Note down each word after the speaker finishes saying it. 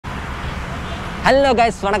Hello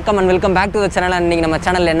guys, வணக்கம் and welcome back to the channel. இன்னைக்கு நம்ம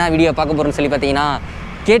சேனல்ல என்ன வீடியோ பார்க்க போறோம்னு சொல்லி பார்த்தீங்கன்னா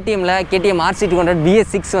KTMல KTMRC200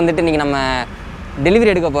 BS6 வந்துட்டு இன்னைக்கு நம்ம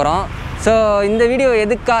டெலிவரி எடுக்க போறோம். ஸோ இந்த வீடியோ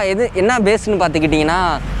என்ன பேஸ்னு பார்த்துக்கிட்டிங்கன்னா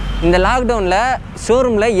இந்த லாக்டவுனில்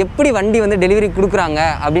ஷோரூமில் எப்படி வண்டி வந்து டெலிவரி கொடுக்குறாங்க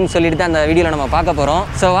அப்படின்னு சொல்லிட்டு தான் அந்த வீடியோவில் நம்ம பார்க்க போகிறோம்.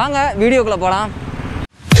 ஸோ வாங்க வீடியோக்குள்ளே போகலாம்.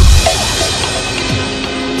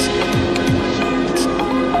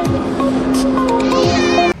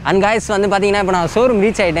 அண்ட் காய்ஸ் வந்து பார்த்தீங்கன்னா இப்போ நான் ஷோரூம்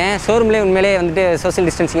ரீச் ஆகிட்டேன். ஷோரூம்லேயே உண்மையிலே வந்துட்டு சோஷியல்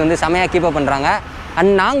டிஸ்டன்சிங் வந்து செமையாக கீப்பப் பண்ணுறாங்க.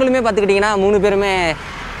 அண்ட் நாங்களுமே பார்த்துக்கிட்டிங்கன்னா மூணு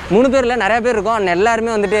பேர் இல்லை நிறையா பேர் இருக்கோம். அண்ட்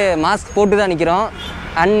எல்லாருமே வந்துட்டு மாஸ்க் போட்டு தான் நிற்கிறோம்.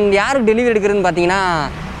 அண்ட் யாருக்கு டெலிவரி எடுக்கிறதுன்னு பார்த்தீங்கன்னா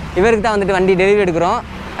இவருக்கு தான் வந்துட்டு வண்டி டெலிவரி எடுக்கிறோம்.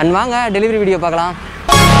 அண்ட் வாங்க டெலிவரி வீடியோ பார்க்கலாம்.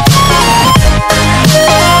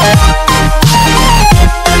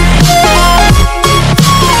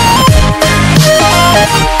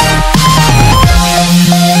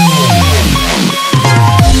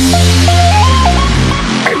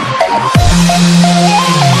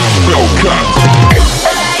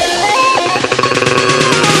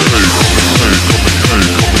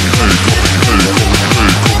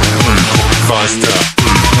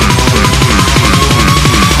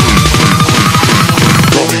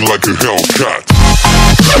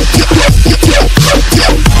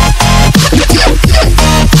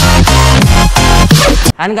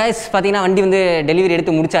 அண்ட் காய்ஸ் பார்த்தீங்கன்னா வண்டி வந்து டெலிவரி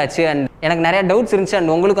எடுத்து முடிச்சாச்சு. அண்ட் எனக்கு நிறைய டவுட்ஸ் இருந்துச்சு.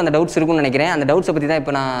 அண்ட் உங்களுக்கு அந்த டவுட்ஸ் இருக்குன்னு நினைக்கிறேன். அந்த டவுட்ஸை பற்றி தான்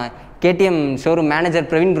இப்போ நான் KTM ஷோரூம் மேனேஜர்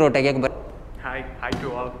பிரவீன் ப்ரோட்ட கேட்க போகிறேன். Hi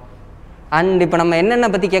to all. அண்ட் இப்போ நம்ம என்னென்ன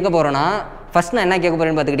பற்றி கேட்க போகிறோன்னா, ஃபஸ்ட் நான் என்ன கேட்க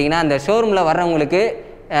போகிறேன்னு பார்த்துக்கிட்டிங்கன்னா அந்த ஷோரூமில் வர்றவங்களுக்கு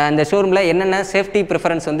அந்த ஷோரூமில் என்னென்ன சேஃப்டி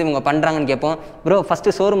ப்ரிஃபரன்ஸ் வந்து இவங்க பண்ணுறாங்கன்னு கேட்போம். ப்ரோ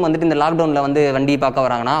ஃபஸ்ட்டு ஷோரூம் வந்துட்டு இந்த லாக்டவுனில் வந்து வண்டி பார்க்க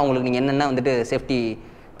வராங்கன்னா அவங்களுக்கு நீங்கள் என்னென்ன வந்துட்டு சேஃப்டி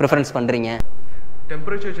ப்ரிஃபரன்ஸ் பண்ணுறீங்க?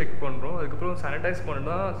 டெம்பரேச்சர் செக் பண்ணுறோம், அதுக்கப்புறம் சானிடைஸ்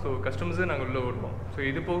பண்ணால் ஸோ கஸ்டமர்ஸே நாங்கள் உள்ளே வருவோம். ஸோ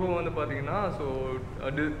இது போக வந்து பார்த்தீங்கன்னா ஸோ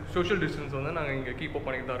சோஷியல் டிஸ்டன்ஸ் வந்து நாங்கள் இங்கே கீப் அப்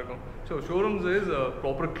பண்ணிட்டு தான் இருக்கோம். So showrooms is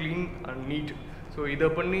proper clean and NEET. So இதை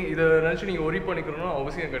நினச்சி நீங்கள் ஒரி பண்ணிக்கணும்னு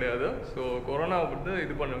அவசியம் கிடையாது. ஸோ கொரோனா வந்து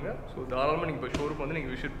இது பண்ணுங்க. ஸோ தாராளமாக நீங்கள் இப்போ ஷோரூம் வந்து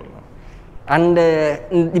நீங்கள் விசிட் பண்ணலாம். அண்டு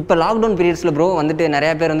இப்போ லாக்டவுன் பீரியட்ஸில் ப்ரோ வந்துட்டு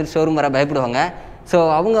நிறையா பேர் வந்துட்டு ஷோரூம் வர பயப்படுவாங்க. ஸோ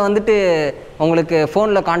அவங்க வந்துட்டு உங்களுக்கு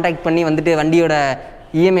ஃபோனில் காண்டாக்ட் பண்ணி வந்துட்டு வண்டியோட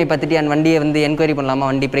இஎம்ஐ பற்றிட்டு அண்ட் வண்டியை வந்து என்கொயரி பண்ணலாமா,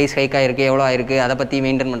 வண்டி ப்ரைஸ் ஹைக் ஆகிருக்கு, எவ்வளோ ஆயிருக்கு, அதை பற்றி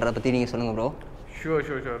மெயின்டைன் பண்ணுறதை பற்றி நீங்கள் சொல்லுங்கள் ப்ரோ.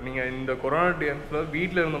 ஷூர். நீங்கள் இந்த கொரோனா டைம்ஸில்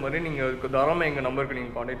வீட்டில் இருந்த மாதிரி நீங்கள் தாராளமாக எங்கள் நம்பருக்கு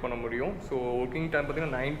நீங்கள் காண்டாக்ட் பண்ண முடியும். ஸோ ஒர்க்கிங் டைம்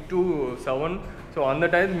பார்த்தீங்கன்னா 9 to 7. ஸோ அந்த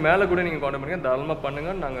டைம் மேலே கூட நீங்கள் காண்டாக்ட் பண்ணுங்கள், தாராளமாக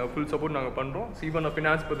பண்ணுங்கள். நாங்கள் ஃபுல் சப்போர்ட் நாங்கள் பண்ணுறோம். ஈவன்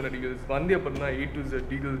ஃபினான்ஸ் பற்றின டீட்டெயில்ஸ், வண்டியை பற்றினா A to Z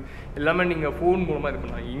டீட்டெயில்ஸ் எல்லாமே நீங்கள் ஃபோன் மூலமாக இது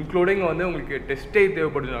பண்ணலாம். இன்க்ளூடிங் வந்து உங்களுக்கு டெஸ்ட்டே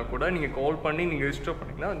தேவைப்படுதுன்னா கூட நீங்கள் கால் பண்ணி நீங்கள் ரெஜிஸ்டர்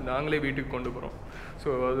பண்ணிங்கன்னா நாங்களே வீட்டுக்கு கொண்டு போகிறோம். ஸோ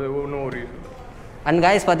அது ஒன்றும் ஒரு ரீசன் இல்லை. அண்ட்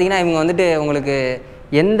காய்ஸ் பார்த்தீங்கன்னா இவங்க வந்துட்டு உங்களுக்கு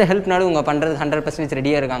எந்த ஹெல்ப்னாலும் இவங்க பண்ணுறது 100%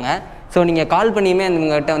 ரெடியாக இருக்காங்க. ஸோ நீங்கள் கால் பண்ணியுமே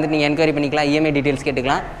இவங்ககிட்ட வந்துட்டு நீங்கள் என்கொயரி பண்ணிக்கலாம், இஎம்ஐ டீட்டெயில்ஸ்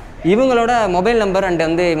கேட்டுக்கலாம். இவங்களோட மொபைல் நம்பர் அண்ட்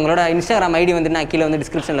வந்து இவங்களோட இன்ஸ்டாகிராம் ஐடி வந்து நான் கீழே வந்து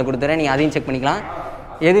டிஸ்கிரிப்ஷனில் கொடுத்துறேன், நீங்கள் அதையும் செக் பண்ணிக்கலாம்.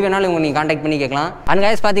 எது வேணாலும் இவங்க நீங்கள் காண்டாக்ட் பண்ணி கேட்கலாம். அண்ட்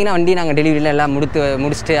காய்ஸ் பார்த்தீங்கன்னா வண்டி நாங்கள் டெலிவரியில் எல்லாம்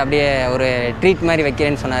முடிச்சுட்டு அப்படியே ஒரு ட்ரீட் மாதிரி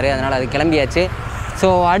வைக்கிறேன்னு சொன்னார். அதனால் அது கிளம்பியாச்சு. ஸோ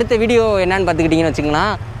அடுத்த வீடியோ என்னன்னு பார்த்துக்கிட்டிங்கன்னு வச்சுக்கோங்களா,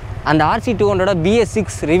 அந்த RC200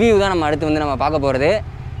 BS6 ரிவ்யூ தான் நம்ம அடுத்து வந்து நம்ம பார்க்க போகிறது.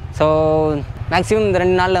 ஸோ மேக்ஸிமம் இந்த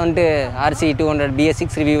 2 நாளில் வந்துட்டு RC200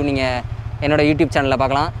 BS6 ரிவ்யூ நீங்கள் என்னோடய யூடியூப் சேனலில்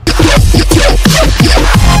பார்க்கலாம்.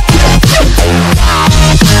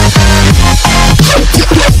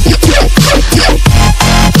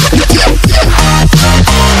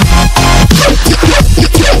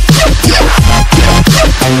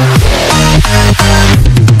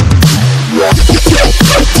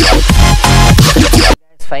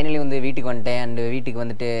 ஃபைனலி வந்து வீட்டுக்கு வந்துட்டேன். அண்டு வீட்டுக்கு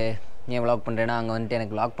வந்துட்டு ஏன் விளாக் பண்ணுறேன்னா அங்கே வந்துட்டு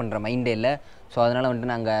எனக்கு விளாக் பண்ணுற மைண்டே இல்லை. ஸோ அதனால் வந்துட்டு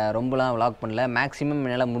நாங்கள் ரொம்பலாம் விளாக் பண்ணல. மேக்ஸிமம்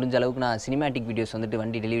என்னால் முடிஞ்ச அளவுக்கு நான் சினிமேட்டிக் வீடியோஸ் வந்துட்டு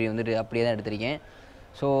வண்டி டெலிவரி வந்துட்டு அப்படியே தான் எடுத்திருக்கேன்.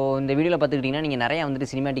 ஸோ இந்த வீடியோவில் பார்த்துக்கிட்டிங்கன்னா நீங்கள் நிறையா வந்துட்டு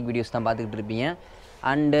சினிமேட்டிக் வீடியோஸ் தான் பார்த்துக்கிட்டு இருப்பீங்க.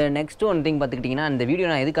 அண்டு நெக்ஸ்ட்டு ஒன் திங் பார்த்துக்கிட்டிங்கன்னா இந்த வீடியோ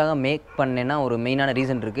நான் எதுக்காக மேக் பண்ணேன்னா ஒரு மெயினான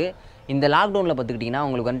ரீசன் இருக்குது. இந்த லாக்டவுனில் பார்த்துக்கிட்டிங்கன்னா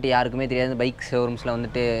உங்களுக்கு வந்துட்டு யாருக்குமே தெரியாது பைக் ஷோரூம்ஸில்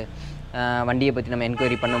வந்துட்டு வண்டியை பற்றி நம்ம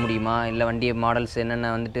என்கொயரி பண்ண முடியுமா, இல்லை வண்டியை மாடல்ஸ்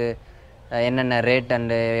என்னென்ன ரேட்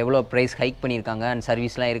அண்டு எவ்வளோ ப்ரைஸ் ஹைக் பண்ணியிருக்காங்க அண்ட்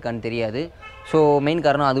சர்வீஸ்லாம் இருக்கான்னு தெரியாது. ஸோ மெயின்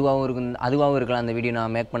காரணம் அதுவாகவும் இருக்கலாம் அந்த வீடியோ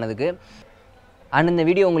நான் மேக் பண்ணதுக்கு. அண்ட் இந்த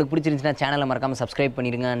வீடியோ உங்களுக்கு பிடிச்சிருந்துச்சுன்னா சேனலை மறக்காமல் சப்ஸ்கிரைப்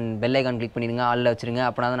பண்ணிடுங்க அண்ட் பெல் ஐக்கான் கிளிக் பண்ணிடுங்க, ஆளில் வச்சுருங்க.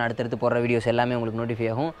 அப்படின்னா தான் அடுத்தடுத்து போடுற வீடியோஸ் எல்லாமே உங்களுக்கு நோட்டிஃபை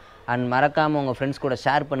ஆகும். அண்ட் மறக்காமல் உங்கள் ஃப்ரெண்ட்ஸ் கூட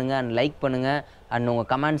ஷேர் பண்ணுங்கள் அண்ட் லைக் பண்ணுங்கள் அண்ட் உங்கள்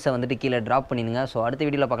கமெண்ட்ஸை வந்துட்டு கீழே ட்ராப் பண்ணிடுங்க. ஸோ அடுத்த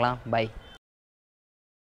வீடியோவில் பார்க்கலாம். பை.